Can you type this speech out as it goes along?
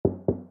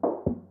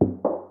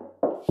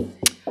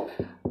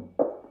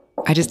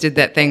I just did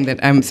that thing that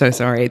I'm so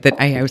sorry that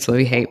I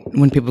absolutely hate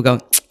when people go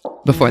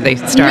before they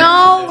start.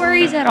 No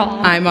worries at all.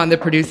 I'm on the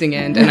producing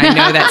end and I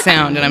know that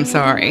sound and I'm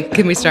sorry.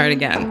 Can we start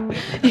again?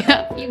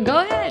 Yeah, you go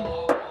ahead.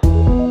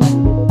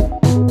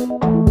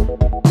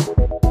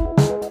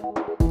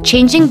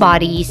 Changing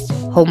bodies,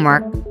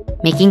 homework,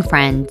 making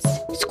friends,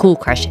 school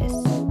crushes,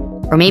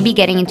 or maybe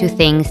getting into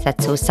things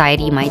that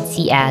society might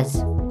see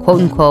as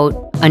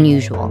quote-unquote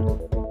unusual.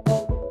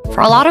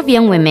 For a lot of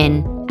young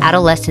women,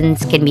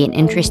 adolescence can be an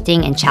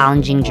interesting and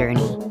challenging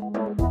journey.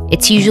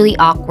 It's usually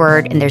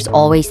awkward and there's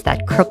always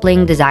that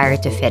crippling desire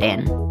to fit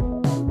in,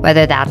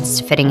 whether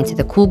that's fitting into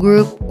the cool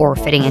group or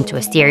fitting into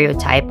a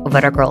stereotype of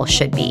what a girl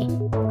should be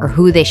or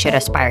who they should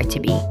aspire to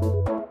be.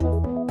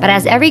 But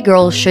as every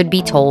girl should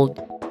be told,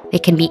 they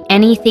can be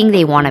anything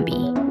they want to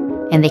be,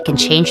 and they can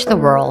change the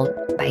world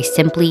by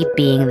simply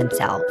being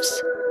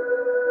themselves.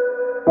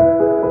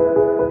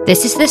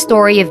 This is the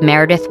story of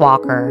Meredith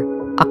Walker,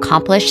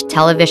 accomplished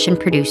television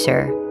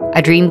producer,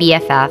 a dream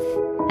BFF,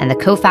 and the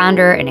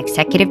co-founder and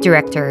executive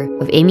director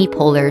of Amy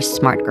Poehler's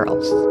Smart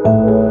Girls.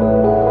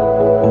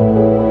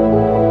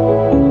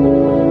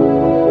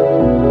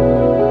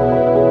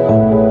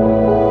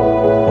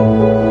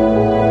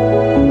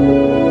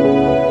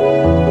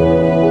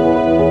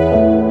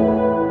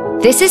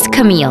 This is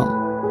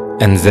Camille.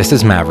 And this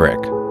is Maverick.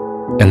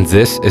 And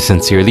this is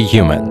Sincerely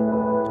Human,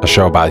 a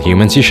show about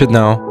humans you should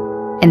know,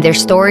 And their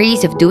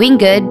stories of doing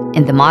good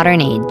in the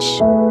modern age.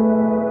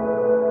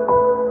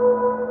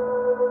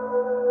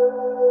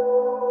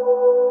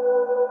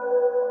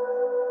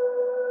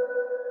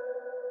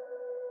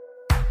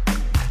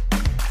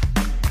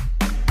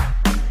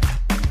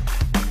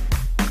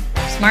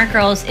 Smart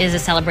Girls is a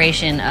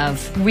celebration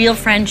of real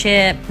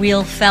friendship,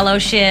 real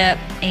fellowship,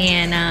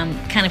 and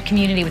kind of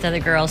community with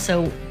other girls.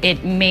 So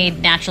it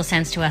made natural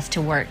sense to us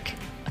to work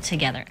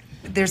together.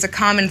 There's a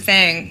common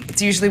thing.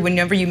 It's usually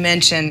whenever you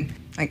mention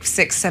like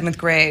 6th, 7th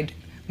grade,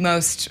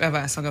 most of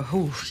us will go,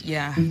 "Ooh,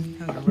 yeah,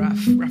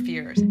 those were rough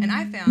years." And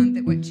I found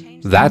that what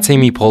changed... That's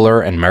Amy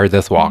Poehler and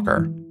Meredith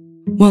Walker.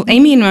 Well,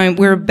 Amy and I,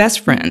 we're best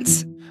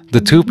friends. The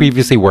two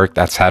previously worked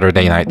at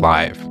Saturday Night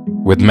Live,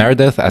 with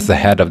Meredith as the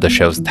head of the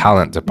show's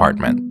talent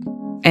department.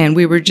 And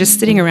we were just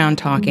sitting around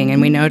talking,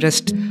 and we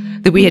noticed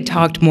that we had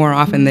talked more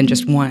often than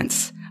just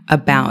once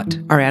about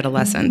our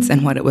adolescence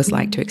and what it was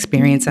like to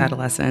experience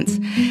adolescence,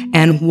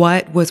 and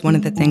what was one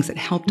of the things that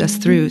helped us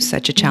through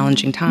such a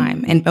challenging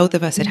time. And both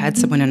of us had had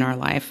someone in our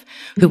life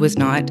who was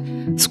not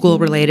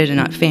school-related and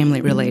not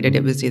family-related.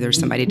 It was either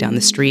somebody down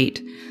the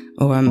street,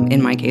 or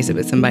in my case, it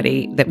was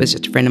somebody that was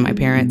just a friend of my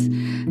parents,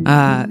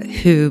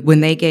 who,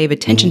 when they gave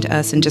attention to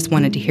us and just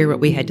wanted to hear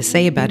what we had to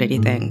say about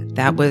anything,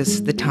 that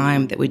was the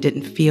time that we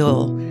didn't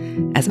feel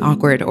as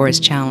awkward or as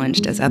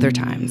challenged as other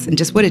times, and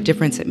just what a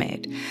difference it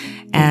made.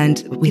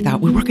 And we thought,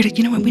 well, we're going to,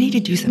 you know what, we need to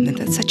do something.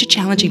 That's such a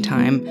challenging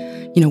time,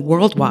 you know,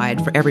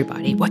 worldwide for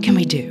everybody. What can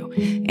we do?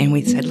 And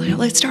we said,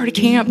 let's start a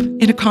camp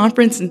and a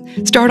conference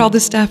and start all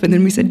this stuff. And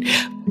then we said,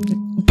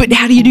 but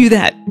how do you do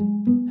that?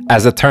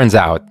 As it turns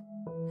out,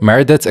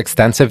 Meredith's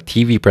extensive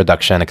TV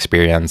production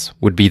experience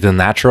would be the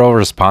natural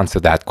response to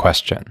that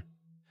question.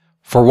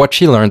 For what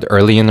she learned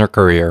early in her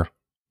career,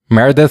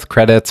 Meredith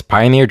credits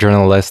pioneer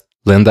journalist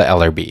Linda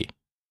Ellerbee.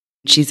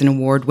 She's an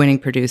award-winning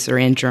producer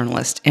and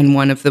journalist, and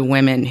one of the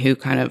women who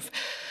kind of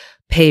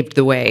paved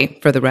the way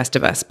for the rest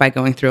of us by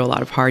going through a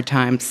lot of hard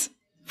times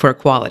for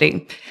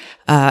equality.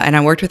 And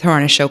I worked with her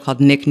on a show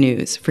called Nick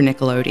News for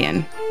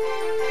Nickelodeon.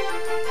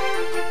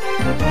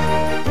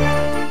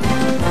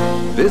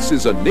 This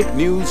is a Nick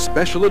News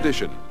special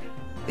edition.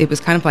 It was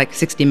kind of like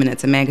 60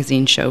 Minutes, a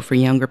magazine show for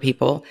younger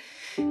people.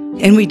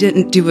 And we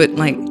didn't do it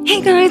like,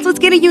 hey guys, let's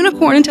get a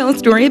unicorn and tell a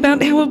story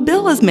about how a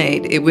bill is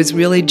made. It was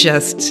really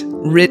just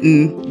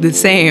written the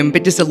same,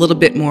 but just a little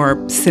bit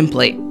more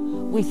simply.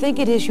 We think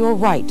it is your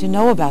right to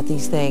know about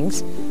these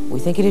things. We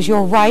think it is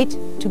your right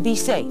to be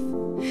safe.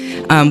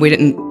 We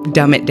didn't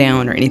dumb it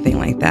down or anything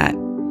like that.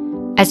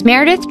 As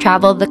Meredith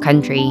traveled the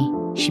country,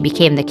 she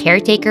became the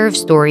caretaker of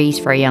stories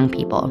for young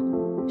people.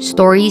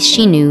 Stories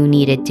she knew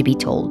needed to be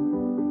told.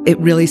 It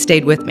really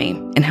stayed with me,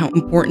 and how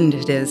important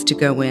it is to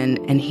go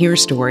in and hear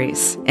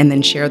stories and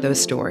then share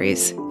those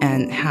stories,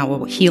 and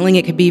how healing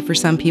it could be for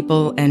some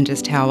people, and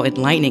just how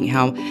enlightening,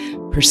 how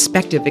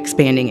perspective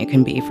expanding it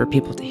can be for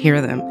people to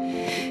hear them.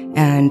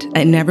 And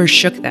I never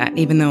shook that,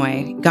 even though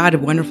I got a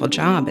wonderful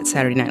job at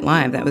Saturday Night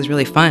Live. That was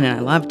really fun and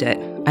I loved it.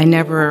 I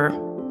never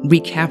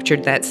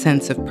recaptured that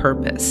sense of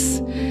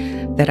purpose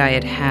that I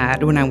had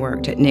had when I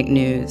worked at Nick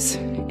News.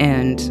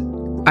 And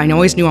I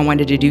always knew I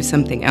wanted to do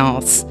something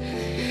else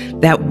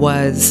that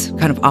was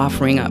kind of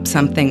offering up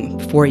something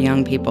for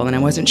young people, and I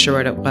wasn't sure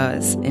what it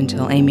was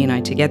until Amy and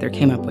I together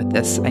came up with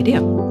this idea.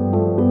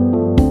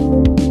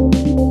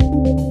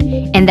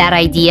 And that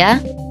idea,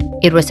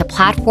 it was a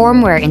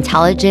platform where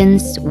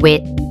intelligence,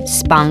 wit,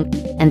 spunk,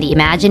 and the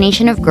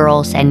imagination of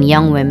girls and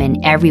young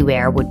women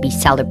everywhere would be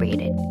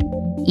celebrated,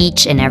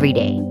 each and every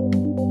day.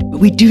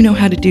 we do know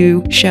how to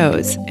do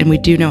shows, and we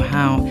do know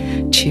how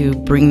to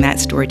bring that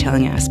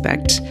storytelling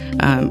aspect.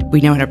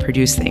 We know how to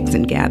produce things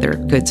and gather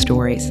good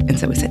stories. And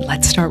so we said,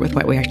 let's start with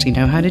what we actually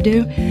know how to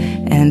do.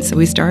 And so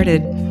we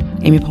started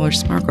Amy Poehler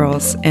Smart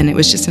Girls, and it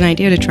was just an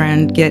idea to try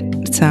and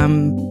get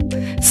some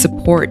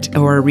support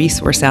or a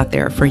resource out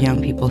there for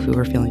young people who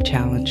are feeling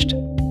challenged.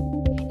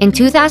 In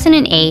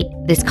 2008,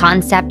 this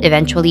concept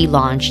eventually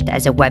launched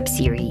as a web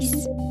series,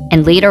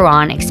 and later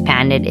on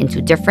expanded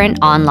into different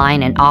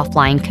online and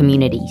offline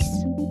communities.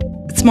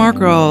 Smart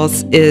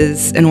Girls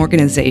is an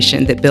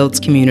organization that builds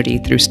community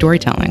through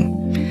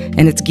storytelling,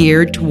 and it's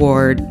geared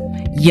toward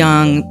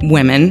young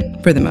women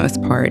for the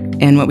most part.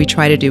 And what we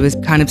try to do is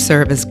kind of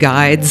serve as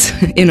guides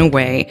in a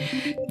way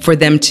for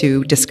them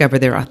to discover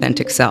their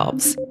authentic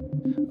selves.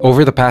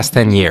 Over the past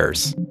 10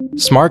 years,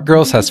 Smart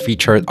Girls has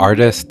featured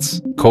artists,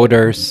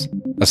 coders,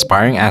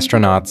 aspiring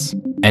astronauts,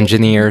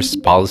 engineers,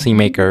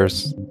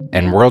 policymakers,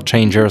 and world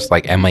changers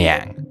like Emma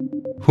Yang,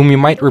 whom you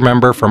might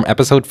remember from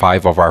episode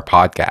 5 of our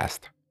podcast.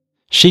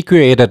 She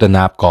created an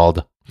app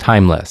called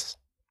Timeless.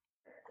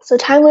 So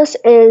Timeless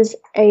is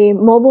a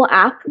mobile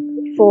app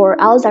for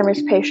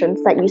Alzheimer's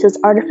patients that uses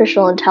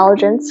artificial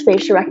intelligence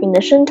facial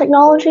recognition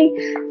technology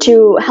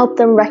to help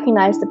them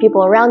recognize the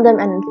people around them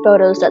and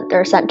photos that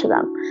they're sent to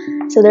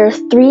them. So there are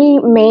 3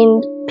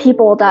 main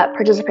people that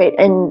participate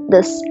in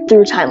this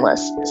through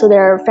Timeless. So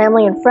there are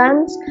family and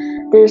friends,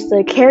 there's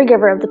the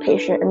caregiver of the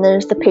patient, and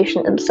there's the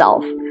patient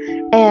himself.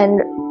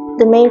 And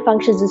the main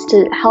functions is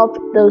to help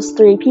those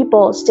 3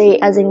 people stay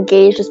as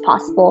engaged as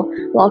possible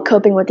while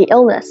coping with the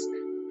illness.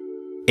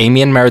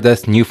 Amy and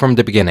Meredith knew from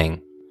the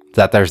beginning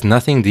that there's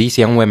nothing these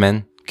young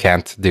women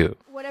can't do.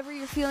 Whatever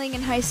you're feeling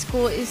in high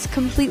school is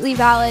completely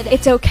valid.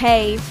 It's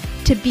okay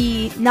to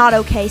be not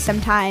okay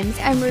sometimes.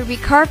 I'm Ruby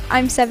Karp.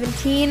 I'm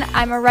 17.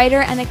 I'm a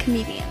writer and a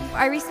comedian.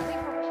 I recently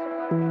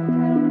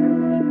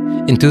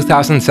In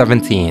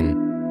 2017,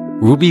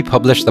 Ruby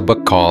published a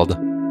book called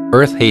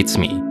Earth Hates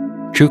Me,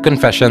 True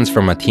Confessions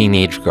from a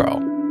Teenage Girl.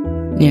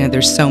 You know,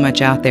 there's so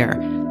much out there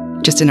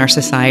just in our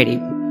society.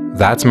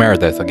 That's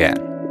Meredith again.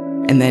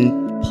 And then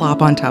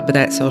plop on top of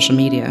that social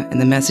media and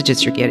the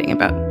messages you're getting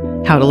about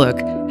how to look,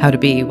 how to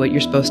be, what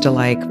you're supposed to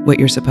like, what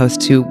you're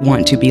supposed to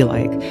want to be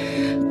like.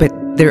 But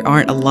there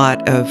aren't a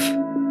lot of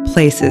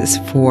places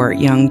for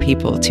young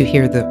people to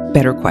hear the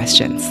better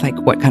questions, like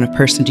what kind of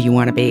person do you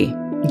want to be?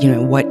 You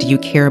know, what do you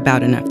care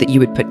about enough that you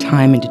would put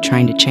time into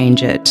trying to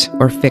change it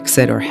or fix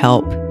it or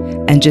help?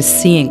 And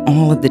just seeing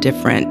all of the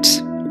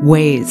different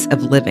ways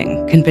of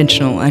living,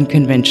 conventional,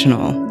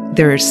 unconventional.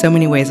 There are so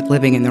many ways of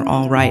living and they're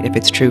all right if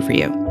it's true for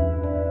you.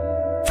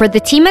 For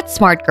the team at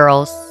Smart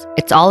Girls,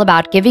 it's all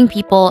about giving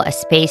people a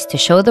space to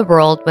show the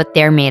world what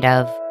they're made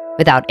of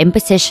without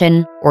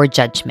imposition or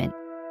judgment.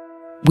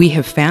 We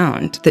have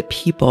found that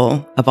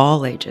people of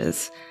all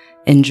ages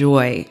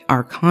enjoy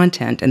our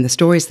content and the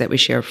stories that we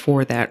share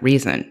for that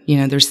reason. You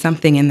know, there's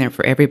something in there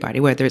for everybody,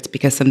 whether it's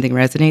because something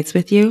resonates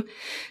with you,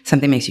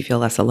 something makes you feel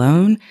less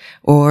alone,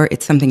 or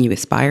it's something you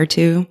aspire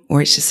to,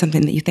 or it's just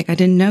something that you think, I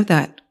didn't know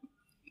that.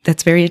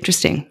 That's very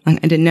interesting. I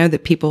didn't know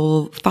that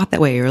people thought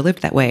that way or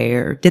lived that way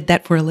or did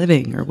that for a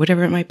living or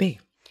whatever it might be.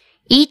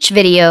 Each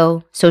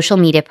video, social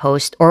media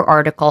post, or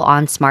article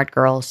on Smart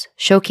Girls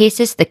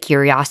showcases the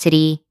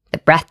curiosity, the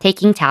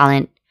breathtaking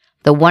talent,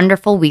 the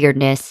wonderful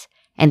weirdness,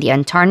 and the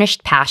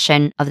untarnished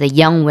passion of the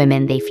young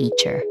women they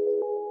feature.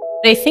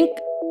 I think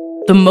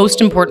the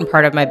most important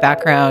part of my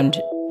background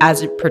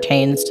as it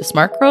pertains to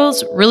Smart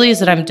Girls really is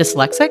that I'm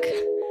dyslexic.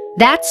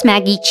 That's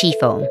Maggie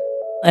Chifo.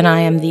 And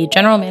I am the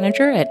general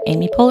manager at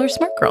Amy Poehler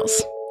Smart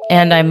Girls.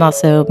 And I'm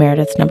also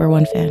Meredith's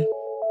 #1 fan.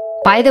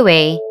 By the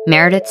way,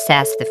 Meredith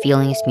says the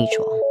feeling is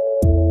mutual.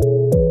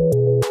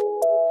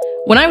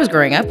 When I was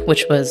growing up,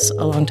 which was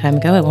a long time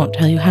ago, I won't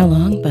tell you how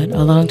long, but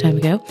a long time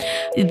ago,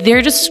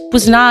 there just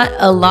was not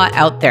a lot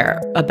out there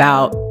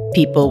about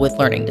people with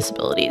learning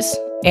disabilities.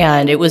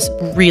 And it was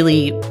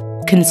really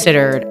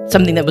considered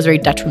something that was very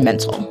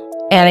detrimental.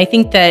 And I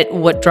think that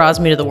what draws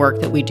me to the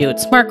work that we do at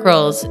Smart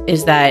Girls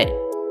is that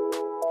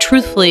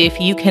truthfully, if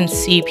you can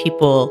see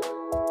people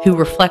who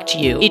reflect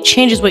you, it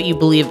changes what you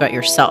believe about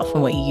yourself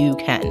and what you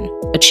can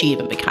achieve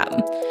and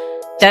become.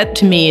 That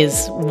to me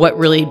is what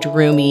really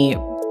drew me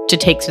to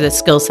take the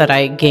skill set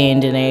I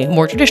gained in a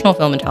more traditional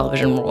film and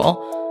television role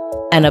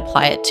and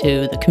apply it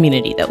to the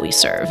community that we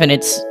serve. And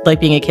it's like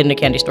being a kid in a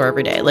candy store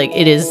every day. Like,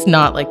 it is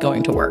not like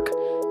going to work.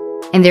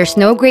 And there's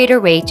no greater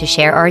way to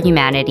share our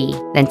humanity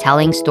than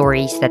telling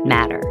stories that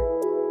matter.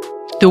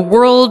 The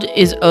world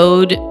is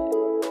owed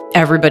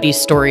everybody's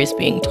stories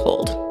being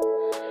told.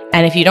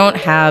 And if you don't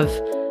have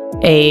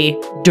a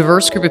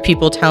diverse group of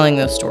people telling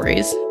those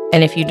stories,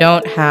 and if you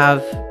don't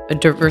have a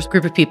diverse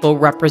group of people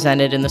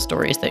represented in the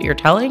stories that you're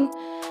telling,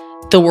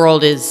 the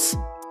world is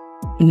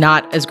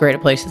not as great a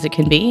place as it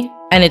can be.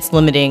 And it's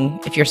limiting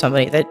if you're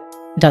somebody that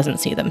doesn't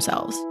see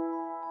themselves.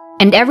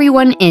 And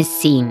everyone is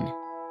seen,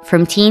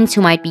 from teens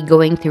who might be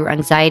going through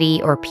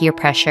anxiety or peer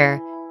pressure,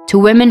 to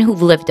women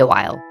who've lived a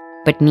while,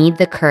 but need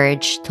the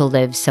courage to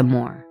live some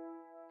more.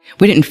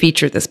 We didn't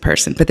feature this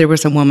person, but there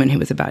was a woman who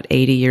was about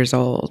 80 years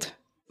old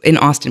In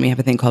Austin, we have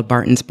a thing called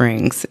Barton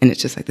Springs, and it's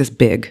just like this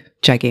big,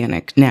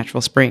 gigantic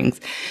natural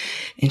springs.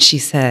 And she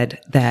said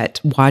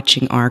that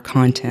watching our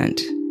content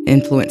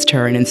influenced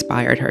her and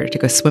inspired her to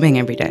go swimming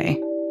every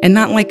day. And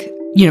not like,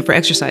 for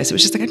exercise. It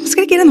was just like, I'm just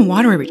going to get in the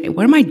water every day.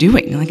 What am I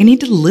doing? Like, I need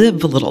to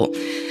live a little.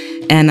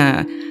 And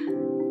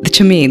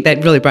to me,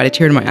 that really brought a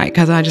tear to my eye,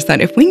 because I just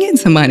thought, if we get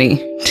some money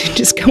to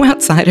just go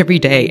outside every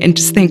day and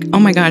just think, oh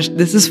my gosh,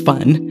 this is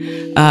fun,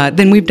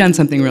 then we've done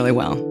something really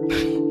well.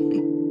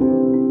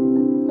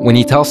 When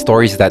you tell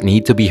stories that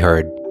need to be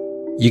heard,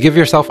 you give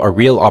yourself a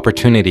real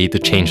opportunity to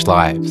change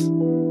lives.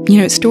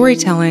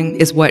 Storytelling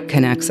is what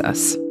connects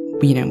us.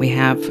 We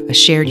have a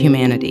shared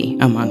humanity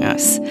among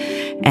us.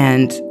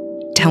 And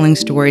telling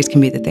stories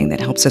can be the thing that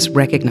helps us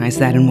recognize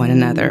that in one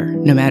another,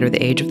 no matter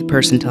the age of the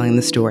person telling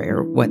the story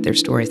or what their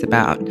story is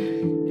about.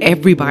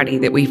 Everybody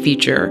that we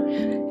feature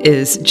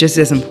is just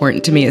as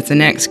important to me as the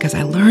next, because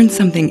I learn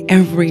something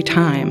every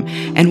time.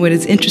 And what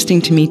is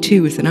interesting to me,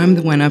 too, is that I'm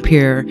the one up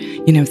here,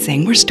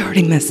 saying, we're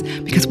starting this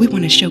because we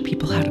want to show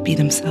people how to be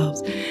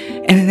themselves.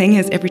 And the thing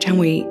is, every time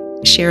we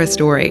share a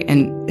story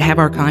and have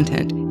our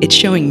content, it's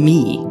showing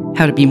me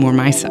how to be more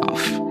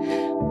myself.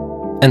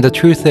 And the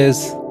truth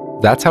is,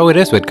 that's how it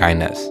is with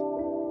kindness.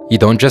 You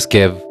don't just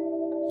give,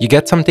 you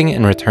get something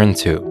in return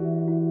too.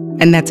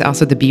 And that's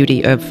also the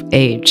beauty of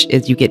age,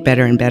 is you get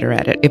better and better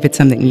at it if it's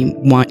something you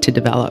want to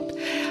develop.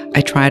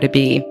 I try to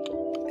be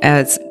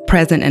as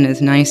present and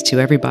as nice to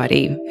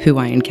everybody who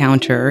I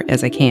encounter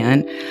as I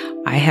can.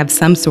 I have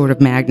some sort of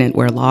magnet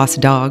where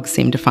lost dogs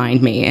seem to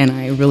find me, and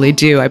I really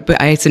do.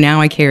 So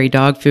now I carry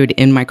dog food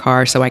in my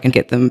car so I can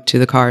get them to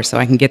the car, so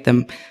I can get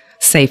them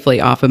safely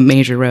off a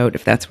major road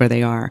if that's where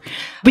they are.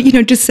 But,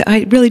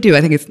 I really do.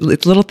 I think it's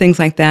little things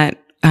like that.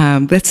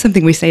 That's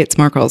something we say at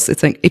Smart Girls.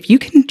 It's like, if you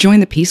can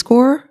join the Peace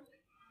Corps,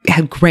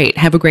 have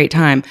a great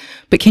time.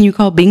 But can you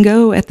call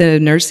bingo at the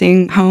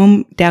nursing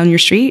home down your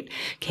street?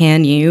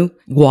 Can you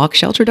walk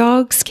shelter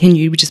dogs? Can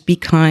you just be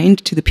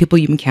kind to the people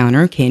you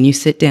encounter? Can you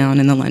sit down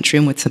in the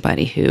lunchroom with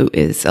somebody who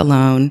is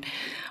alone?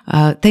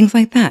 Things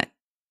like that.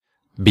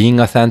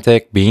 Being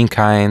authentic, being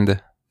kind,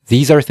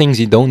 these are things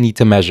you don't need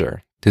to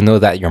measure to know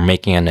that you're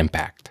making an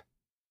impact.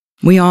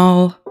 We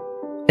all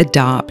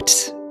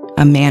adopt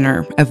a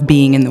manner of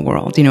being in the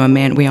world.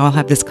 We all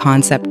have this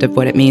concept of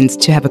what it means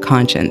to have a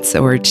conscience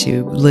or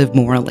to live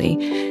morally.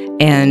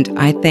 And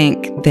I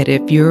think that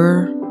if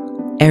your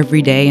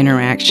everyday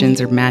interactions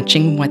are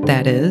matching what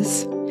that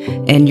is,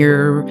 and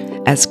you're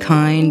as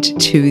kind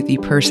to the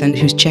person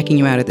who's checking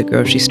you out at the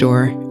grocery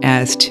store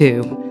as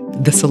to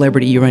the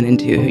celebrity you run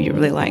into who you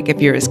really like, if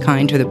you're as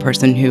kind to the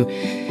person who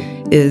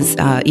is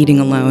eating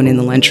alone in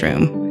the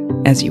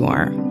lunchroom as you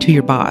are to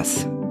your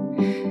boss,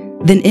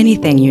 then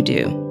anything you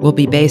do will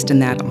be based in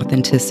that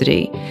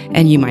authenticity.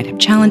 And you might have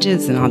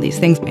challenges and all these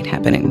things might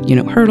happen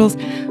and, hurdles,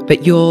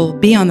 but you'll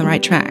be on the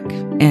right track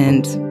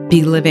and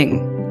be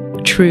living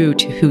true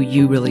to who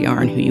you really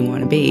are and who you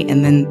want to be.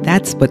 And then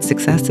that's what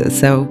success is.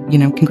 So,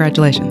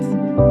 congratulations.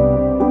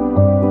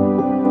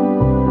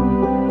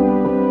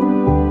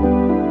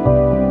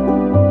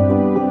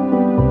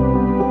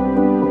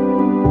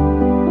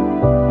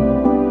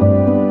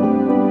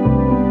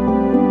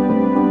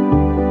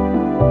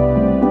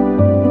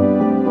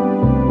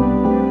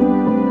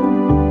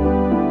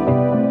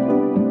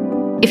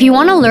 If you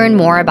want to learn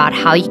more about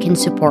how you can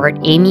support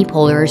Amy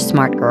Poehler's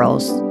Smart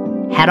Girls,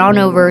 head on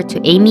over to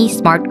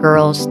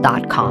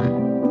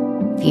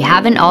amysmartgirls.com. If you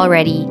haven't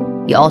already,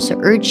 we also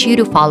urge you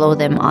to follow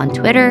them on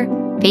Twitter,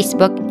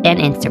 Facebook, and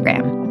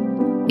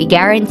Instagram. We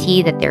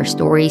guarantee that their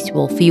stories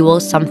will fuel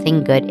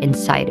something good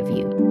inside of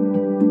you.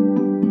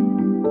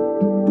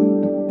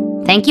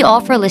 Thank you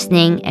all for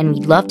listening, and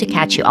we'd love to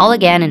catch you all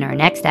again in our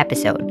next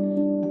episode.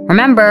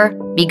 Remember,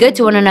 be good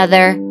to one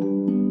another.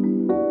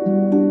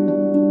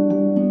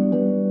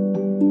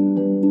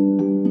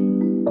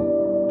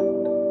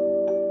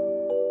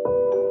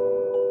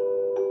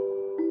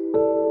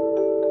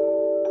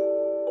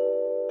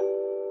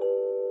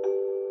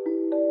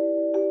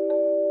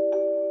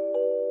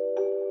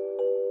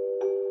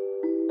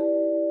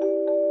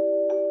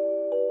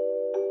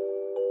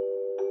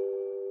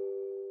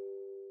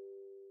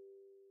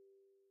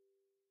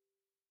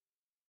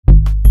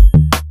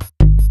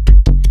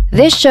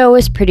 This show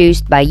is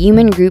produced by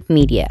Human Group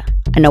Media,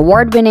 an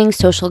award-winning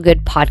social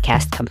good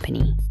podcast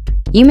company.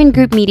 Human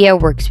Group Media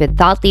works with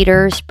thought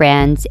leaders,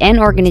 brands, and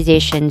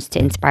organizations to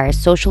inspire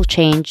social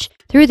change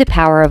through the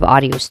power of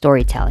audio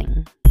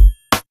storytelling.